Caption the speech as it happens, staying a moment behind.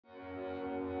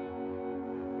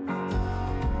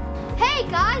Hey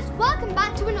guys, welcome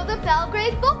back to another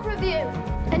Belgrave book review.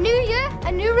 A new year,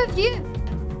 a new review.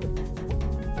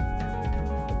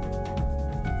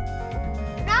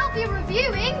 And I'll be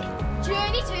reviewing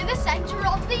Journey to the Centre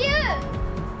of the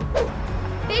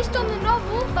Earth, based on the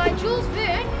novel by Jules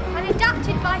Verne and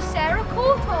adapted by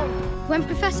Courtauld. When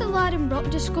Professor Lidenbrock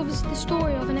discovers the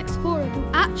story of an explorer who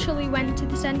actually went to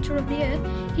the centre of the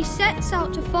earth, he sets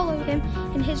out to follow him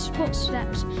in his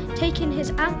footsteps, taking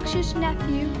his anxious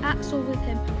nephew Axel with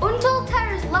him. Untold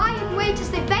terrors lie in wait as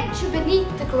they venture beneath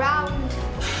the ground.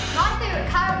 My favourite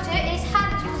character is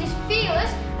Hans because he's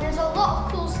fearless and has a lot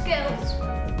of cool skills.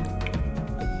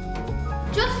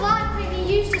 Just like when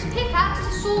he used his pickaxe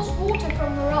to source water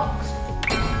from the rocks.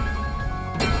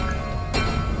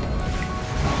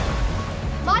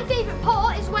 My favourite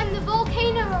part is when the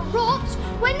volcano erupts,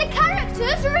 when the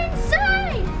characters are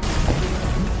insane!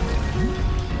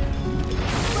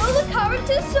 Will the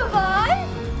characters survive?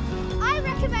 I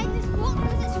recommend this book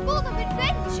because it's full of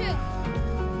adventure.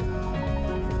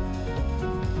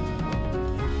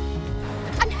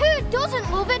 And who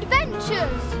doesn't love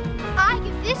adventures? I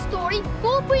give this story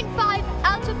 4.5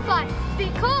 out of 5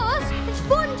 because it's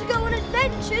fun to go on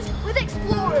adventures with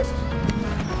explorers.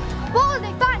 What will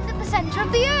they find at the centre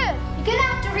of the earth? You're going to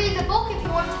have to read the book if you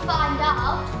want to find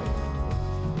out.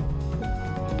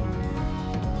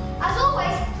 As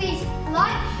always, please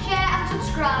like, share and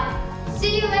subscribe.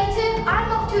 See you later.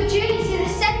 I'm off to a journey to the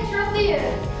centre of the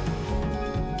earth.